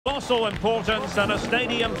Colossal importance and a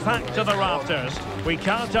stadium packed to the rafters. We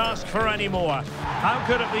can't ask for any more. How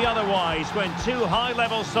could it be otherwise when two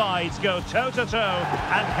high-level sides go toe-to-toe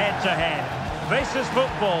and head-to-head? This is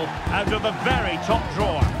football out of the very top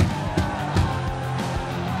drawer.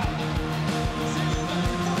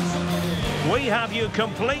 We have you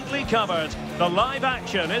completely covered. The live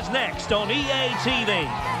action is next on EA TV.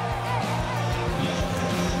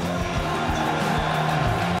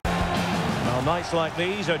 Nights like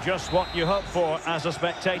these are just what you hope for as a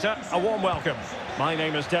spectator. A warm welcome. My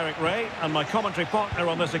name is Derek Ray, and my commentary partner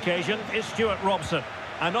on this occasion is Stuart Robson.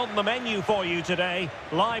 And on the menu for you today,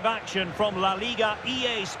 live action from La Liga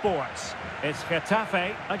EA Sports. It's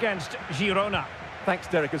Getafe against Girona. Thanks,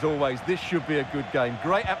 Derek, as always. This should be a good game.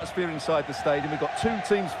 Great atmosphere inside the stadium. We've got two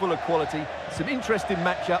teams full of quality, some interesting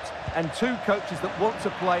matchups, and two coaches that want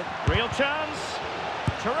to play. Real chance.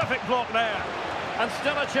 Terrific block there. And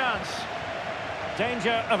still a chance.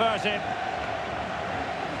 Danger averted.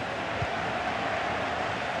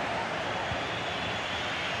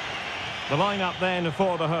 The lineup then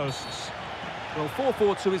for the hosts. Well,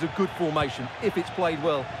 4-4-2 is a good formation if it's played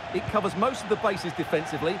well. It covers most of the bases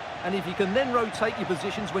defensively, and if you can then rotate your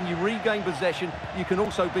positions when you regain possession, you can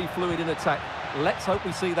also be fluid in attack. Let's hope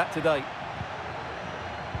we see that today.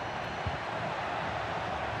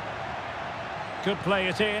 Could play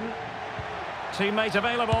it in. Teammate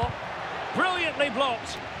available. Brilliantly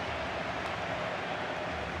blocked.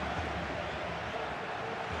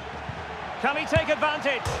 Can he take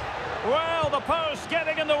advantage? Well, the post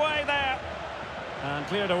getting in the way there. And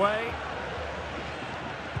cleared away.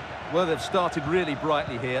 Well, they've started really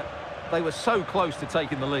brightly here. They were so close to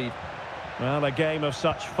taking the lead. Well, a game of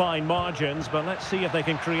such fine margins, but let's see if they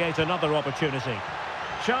can create another opportunity.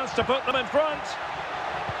 Chance to put them in front.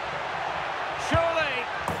 Surely.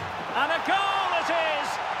 And a goal it is.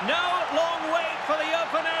 No long wait for the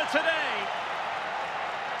opener today.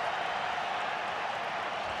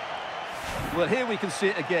 Well, here we can see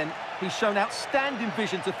it again. He's shown outstanding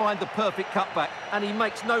vision to find the perfect cutback, and he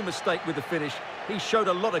makes no mistake with the finish. He showed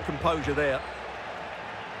a lot of composure there.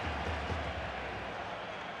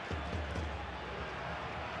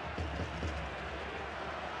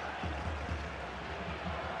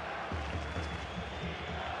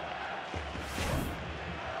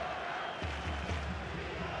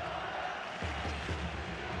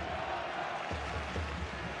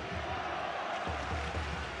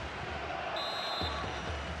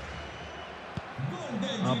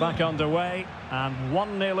 Back underway, and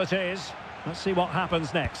 1-0 it is. Let's see what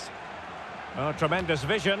happens next. Oh, tremendous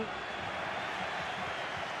vision.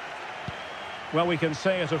 Well, we can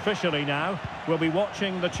say it officially now. We'll be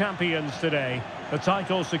watching the champions today. The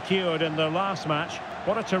title secured in their last match.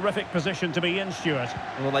 What a terrific position to be in, Stuart.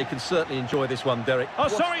 Well, they can certainly enjoy this one, Derek. Oh,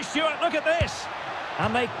 sorry, Stuart, look at this.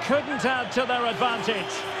 And they couldn't add to their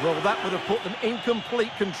advantage. Well, that would have put them in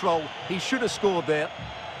complete control. He should have scored there.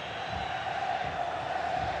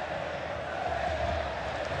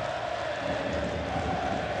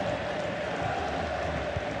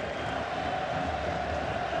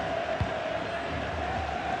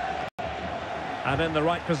 And in the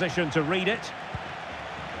right position to read it.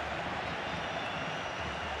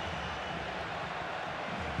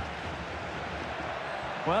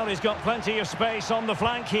 Well, he's got plenty of space on the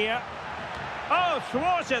flank here. Oh,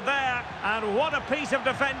 thwarted there. And what a piece of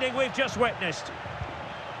defending we've just witnessed.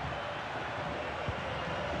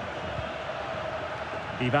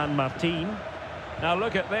 Ivan Martin. Now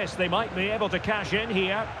look at this. They might be able to cash in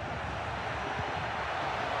here.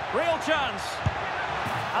 Real chance.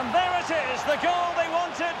 And there it is, the goal they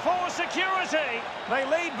wanted for security. They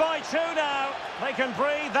lead by 2 now. They can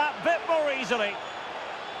breathe that bit more easily.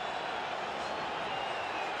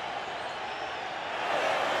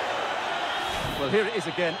 Well, here it is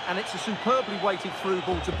again, and it's a superbly weighted through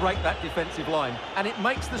ball to break that defensive line. And it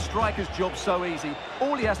makes the striker's job so easy.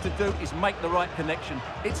 All he has to do is make the right connection.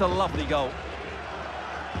 It's a lovely goal.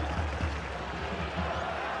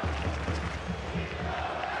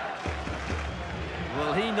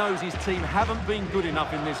 Well, he knows his team haven't been good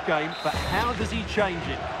enough in this game, but how does he change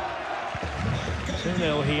it?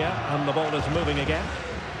 2-0 here, and the ball is moving again.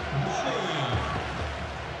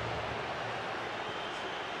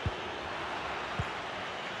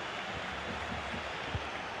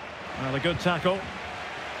 Well, a good tackle.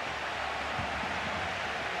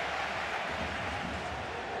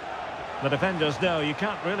 The defenders know you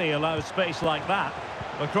can't really allow space like that.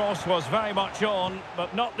 The cross was very much on,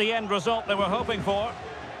 but not the end result they were hoping for.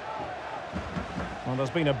 Well,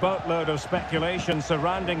 there's been a boatload of speculation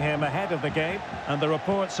surrounding him ahead of the game, and the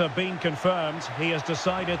reports have been confirmed. He has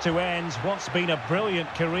decided to end what's been a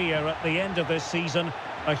brilliant career at the end of this season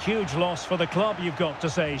A huge loss for the club, you've got to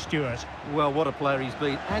say, Stuart. Well, what a player he's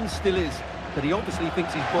been, and still is. But he obviously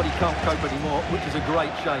thinks his body can't cope anymore, which is a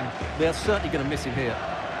great shame. They're certainly going to miss him here.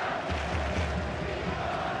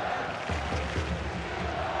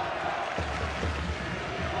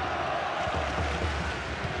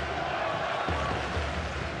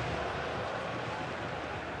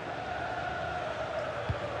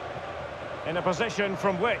 In a position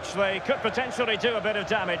from which they could potentially do a bit of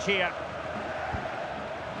damage here.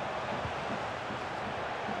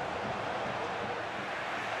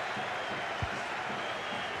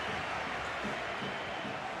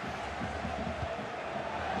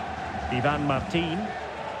 Ivan Martin.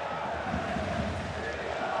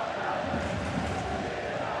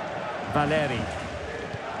 Valeri.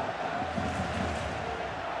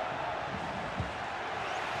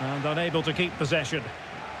 And unable to keep possession.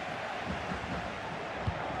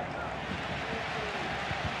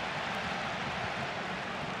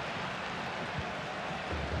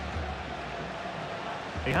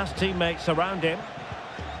 He has teammates around him.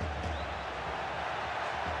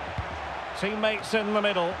 Teammates in the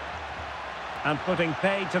middle. And putting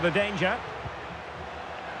paid to the danger.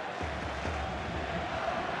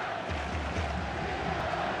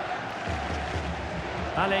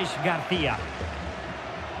 Alex Garcia.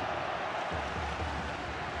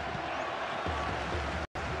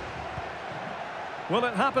 Will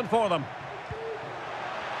it happen for them?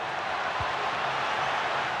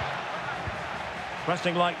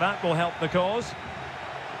 Pressing like that will help the cause.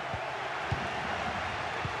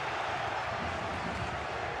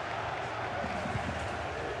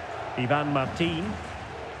 Ivan Martin.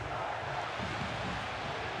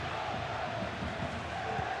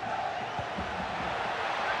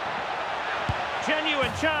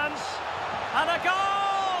 Genuine chance. And a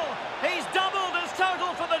goal! He's doubled his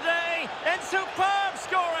total for the day in superb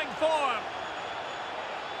scoring form.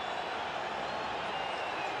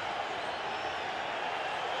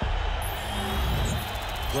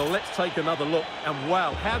 Well, let's take another look. And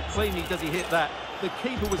wow, how cleanly does he hit that? The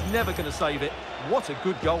keeper was never going to save it. What a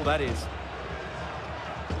good goal that is.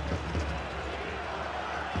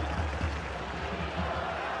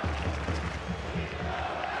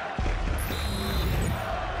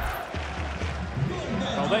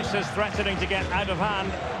 Well, this is threatening to get out of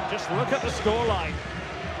hand. Just look at the scoreline.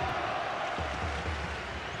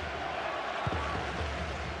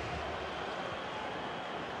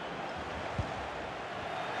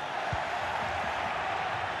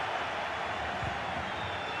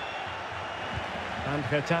 And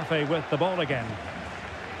Getafe with the ball again.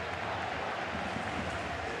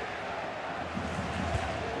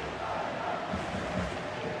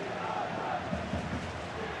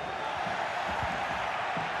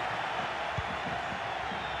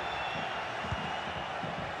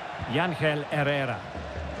 Ángel Herrera.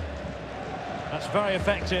 That's very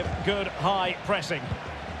effective, good high pressing.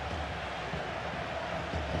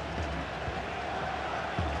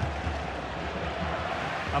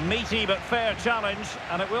 A meaty but fair challenge,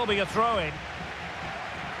 and it will be a throw-in.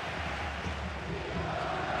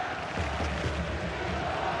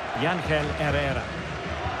 Ángel Herrera.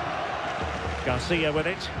 Garcia with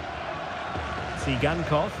it.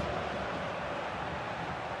 Tsigankov.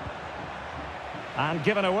 And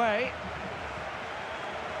given away.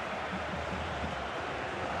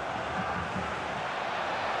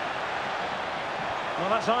 Well,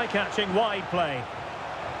 that's eye-catching wide play.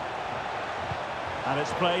 And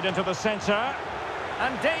it's played into the centre.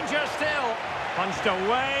 And danger still. Punched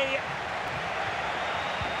away.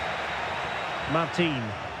 Martin.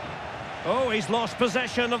 Oh, he's lost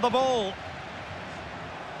possession of the ball.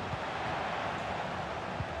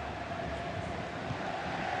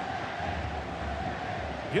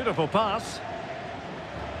 Beautiful pass.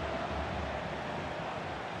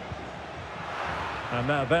 And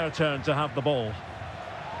now their turn to have the ball.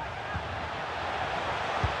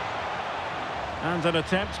 And an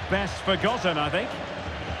attempt best forgotten, I think.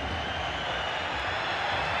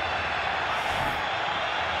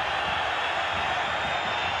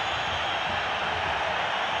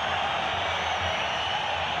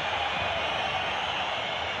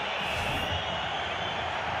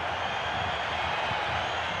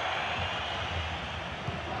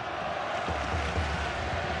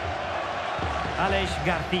 Alex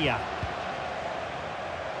Garcia.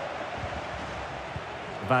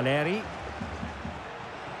 Valeri.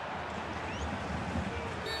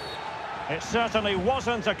 It certainly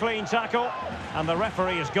wasn't a clean tackle, and the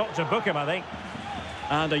referee has got to book him, I think.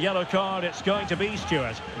 And a yellow card it's going to be,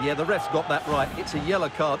 Stuart. Yeah, the ref's got that right. It's a yellow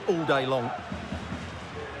card all day long.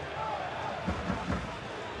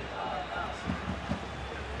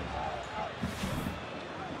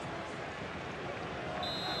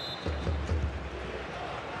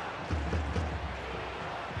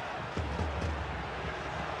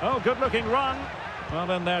 Oh, good-looking run. Well,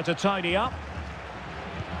 in there to tidy up.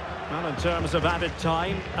 Well, in terms of added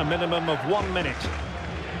time, a minimum of 1 minute.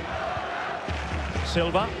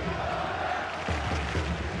 Silva.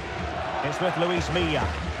 It's with Luis Milla.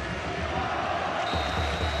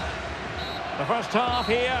 The first half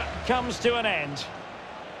here comes to an end.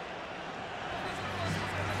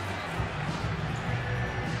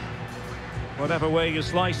 Whatever way you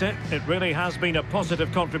slice it, it really has been a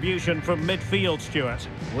positive contribution from midfield, Stuart.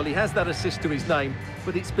 Well, he has that assist to his name,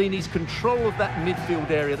 but it's been his control of that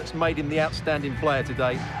midfield area that's made him the outstanding player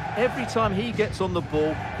today. Every time he gets on the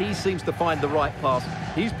ball, he seems to find the right pass.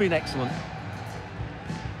 He's been excellent.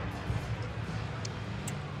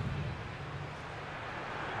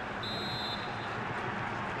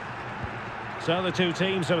 So the two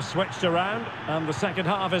teams have switched around, and the second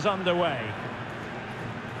half is underway.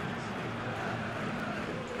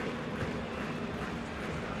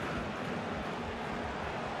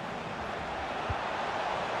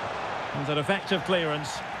 And an effective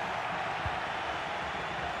clearance.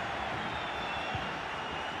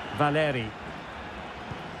 Valeri.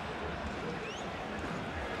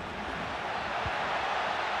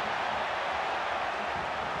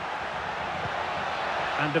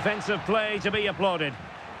 And defensive play to be applauded.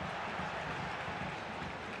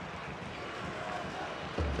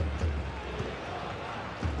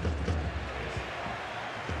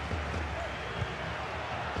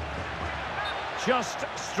 Just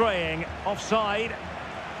straying offside.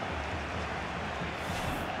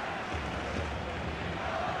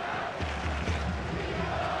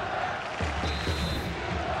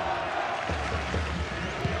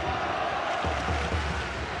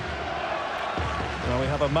 Well, we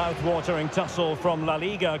have a mouth-watering tussle from La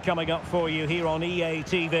Liga coming up for you here on EA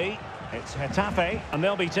TV. It's Getafe, and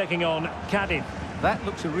they'll be taking on Cadiz. That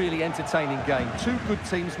looks a really entertaining game. Two good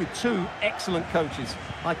teams with two excellent coaches.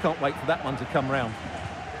 I can't wait for that one to come round.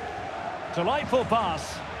 Delightful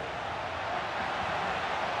pass.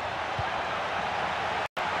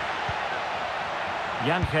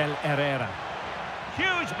 Ángel Herrera.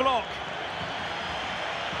 Huge block.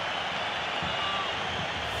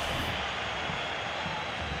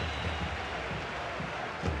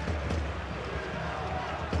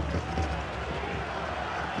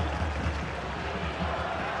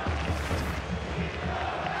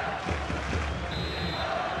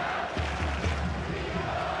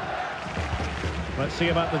 Let's see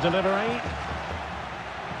about the delivery.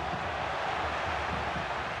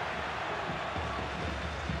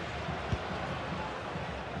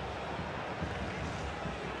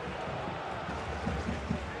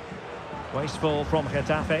 Wasteful from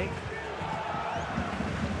Getafe.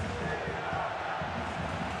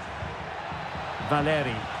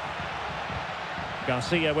 Valeri.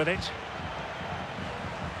 Garcia with it.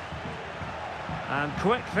 And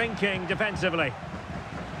quick thinking defensively.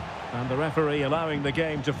 And the referee allowing the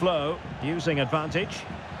game to flow, using advantage.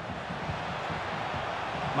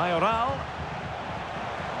 Mayoral.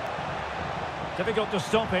 Difficult to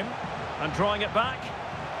stop him. And drawing it back.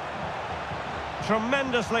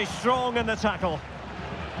 Tremendously strong in the tackle.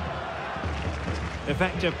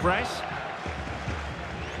 Effective press.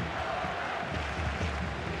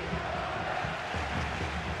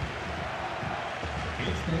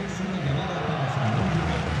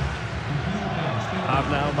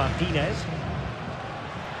 Now Martinez.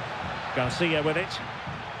 Garcia with it.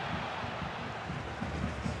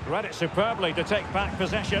 Read it superbly to take back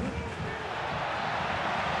possession.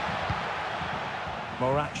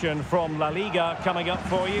 More action from La Liga coming up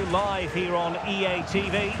for you live here on EA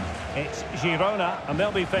TV. It's Girona, and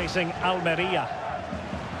they'll be facing Almeria.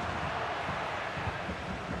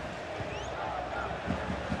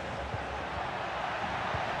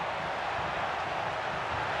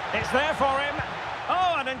 It's there for him.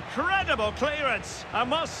 Oh, an incredible clearance. I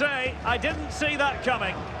must say, I didn't see that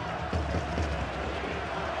coming.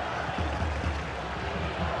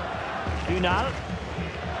 Unal.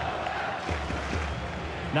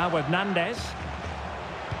 Now with Nandez.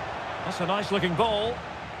 That's a nice-looking ball.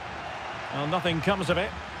 Well, nothing comes of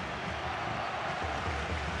it.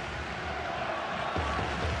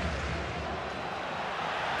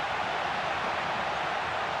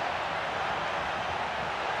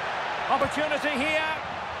 Opportunity here.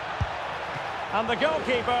 And the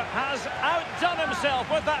goalkeeper has outdone himself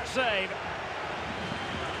with that save.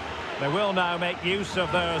 They will now make use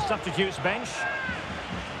of their substitutes bench.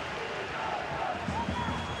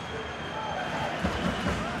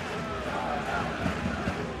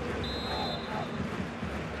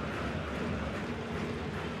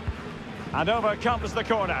 And over comes the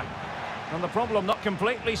corner. And the problem not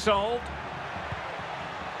completely solved.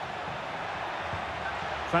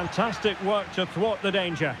 Fantastic work to thwart the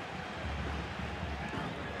danger.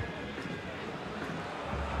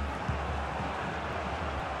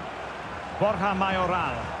 Borja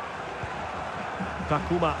Mayoral.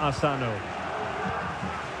 Takuma Asano.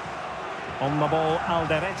 On the ball,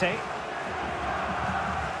 Alderete.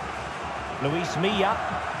 Luis Milla.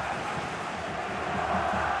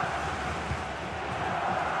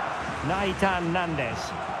 Naitan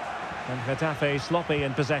Nandes. And Getafe sloppy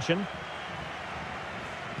in possession.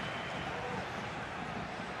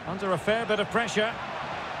 Under a fair bit of pressure.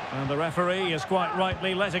 And the referee is quite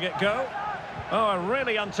rightly letting it go. Oh, a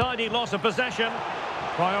really untidy loss of possession.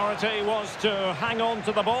 Priority was to hang on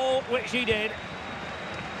to the ball, which he did.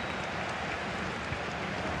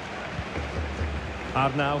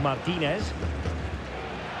 Arnau Martinez.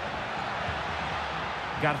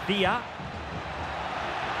 Garcia.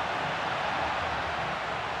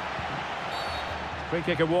 Free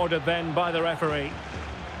kick awarded then by the referee.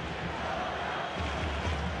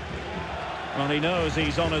 Well, he knows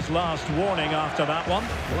he's on his last warning after that one.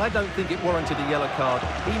 Well, I don't think it warranted a yellow card.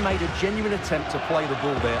 He made a genuine attempt to play the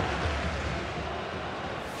ball there.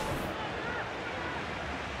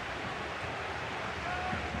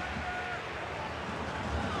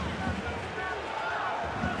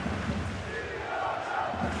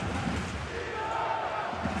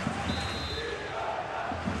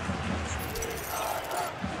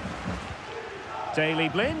 Daley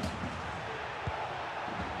Blind.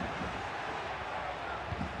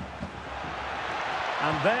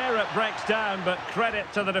 And there it breaks down, but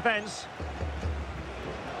credit to the defence.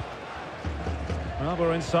 Well,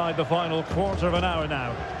 we're inside the final quarter of an hour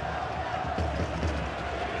now.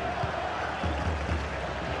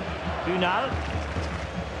 Unal.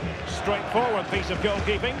 Straightforward piece of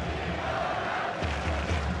goalkeeping.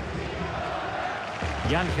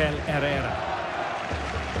 Yangel Herrera.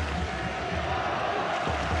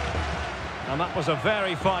 And that was a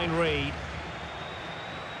very fine read.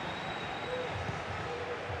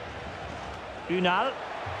 Unal.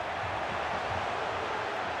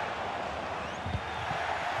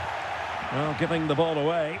 Well, giving the ball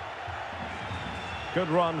away. Good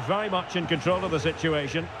run, very much in control of the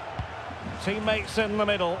situation. Teammates in the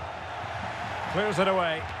middle. Clears it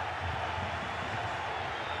away.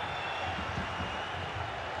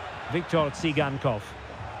 Viktor Tsigankov.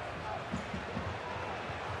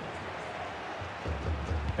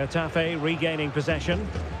 Getafe regaining possession.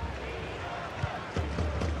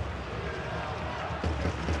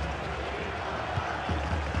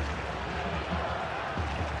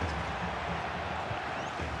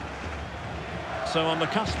 So on the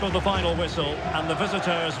cusp of the final whistle, and the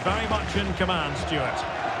visitors very much in command, Stuart.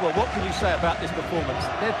 Well, what can you say about this performance?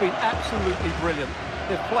 They've been absolutely brilliant.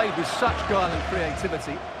 They've played with such guile and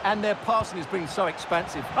creativity, and their passing has been so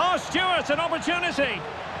expansive. Oh, Stuart, an opportunity!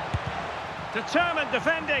 Determined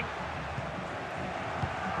defending.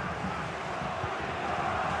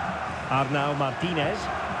 Arnau Martinez.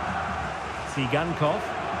 Tsigankov.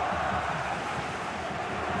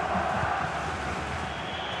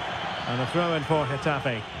 And a throw in for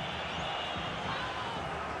Getafe.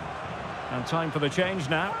 And time for the change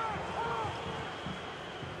now.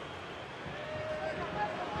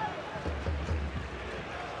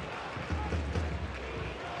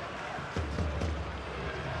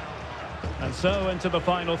 And so into the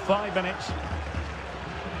final 5 minutes.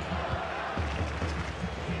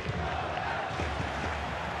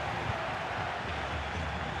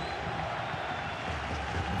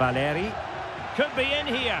 Valeri could be in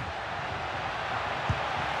here.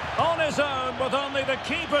 On his own with only the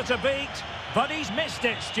keeper to beat, but he's missed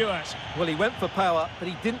it, Stuart. Well, he went for power, but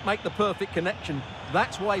he didn't make the perfect connection.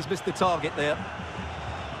 That's why he's missed the target there.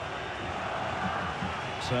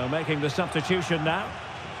 So making the substitution now.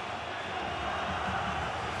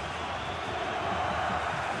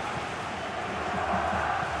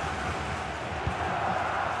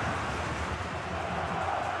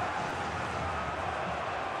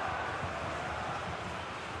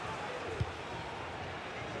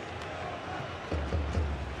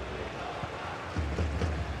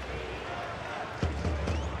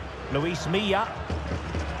 Luis Milla.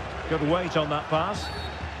 Good weight on that pass.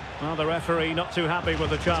 Well, the referee not too happy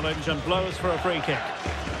with the challenge and blows for a free kick.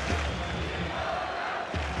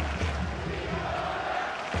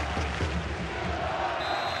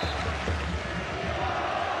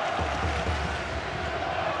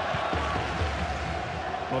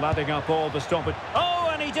 Well, adding up all the stoppage. Oh,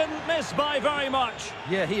 and he didn't miss by very much.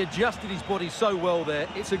 Yeah, he adjusted his body so well there.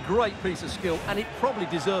 It's a great piece of skill, and it probably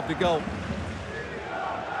deserved a goal.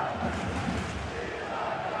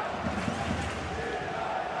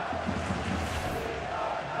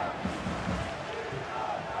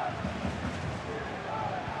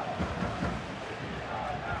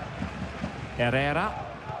 Herrera.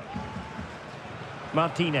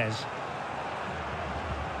 Martinez.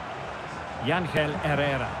 Yangel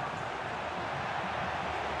Herrera.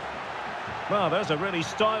 Well, there's a really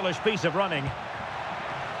stylish piece of running.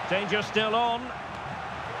 Danger still on.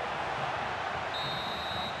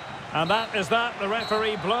 And that is that. The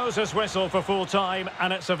referee blows his whistle for full time,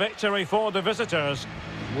 and it's a victory for the visitors.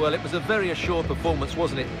 Well, it was a very assured performance,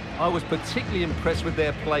 wasn't it? I was particularly impressed with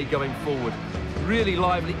their play going forward. Really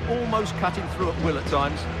lively, almost cutting through at will at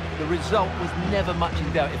times. The result was never much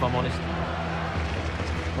in doubt, if I'm honest.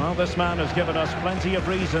 Well, this man has given us plenty of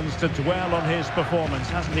reasons to dwell on his performance,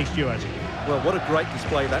 hasn't he, Stuart? Well, what a great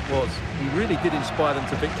display that was. He really did inspire them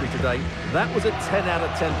to victory today. That was a 10 out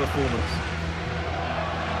of 10 performance.